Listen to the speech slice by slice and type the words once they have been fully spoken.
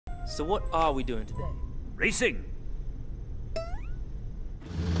So what are we doing today? Racing.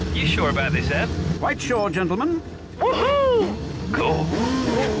 You sure about this, Ed? Quite sure, gentlemen. Woohoo! Cool.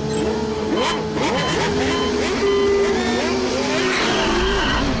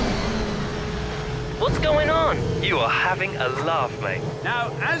 What's going on? You are having a laugh, mate.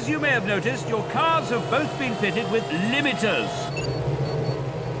 Now, as you may have noticed, your cars have both been fitted with limiters.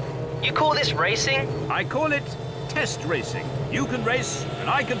 You call this racing? I call it test racing. You can race, and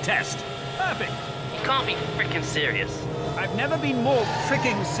I can test. Perfect. You can't be freaking serious. I've never been more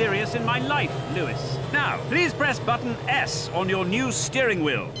freaking serious in my life, Lewis. Now, please press button S on your new steering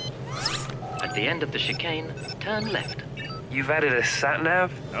wheel. At the end of the chicane, turn left. You've added a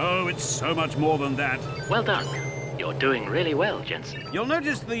sat-nav? Oh, it's so much more than that. Well done. You're doing really well, Jensen. You'll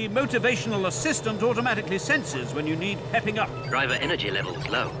notice the motivational assistant automatically senses when you need pepping up. Driver energy levels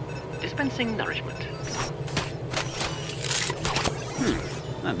low. Dispensing nourishment.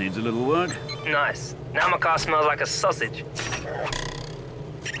 That needs a little work. Nice. Now my car smells like a sausage.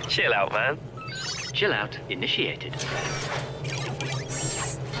 Chill out, man. Chill out initiated.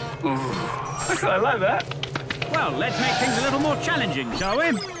 I like that. Well, let's make things a little more challenging, shall we?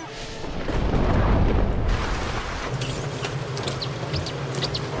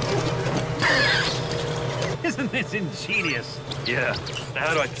 Isn't this ingenious? Yeah. Now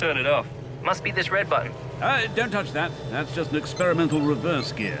how do I turn it off? Must be this red button. Don't touch that. That's just an experimental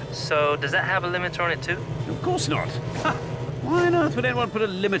reverse gear. So, does that have a limiter on it too? Of course not. Ha! Why on earth would anyone put a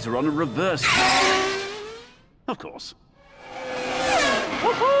limiter on a reverse gear? Of course.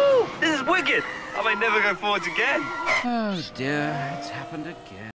 Woohoo! This is wicked! I may never go forwards again. Oh dear, it's happened again.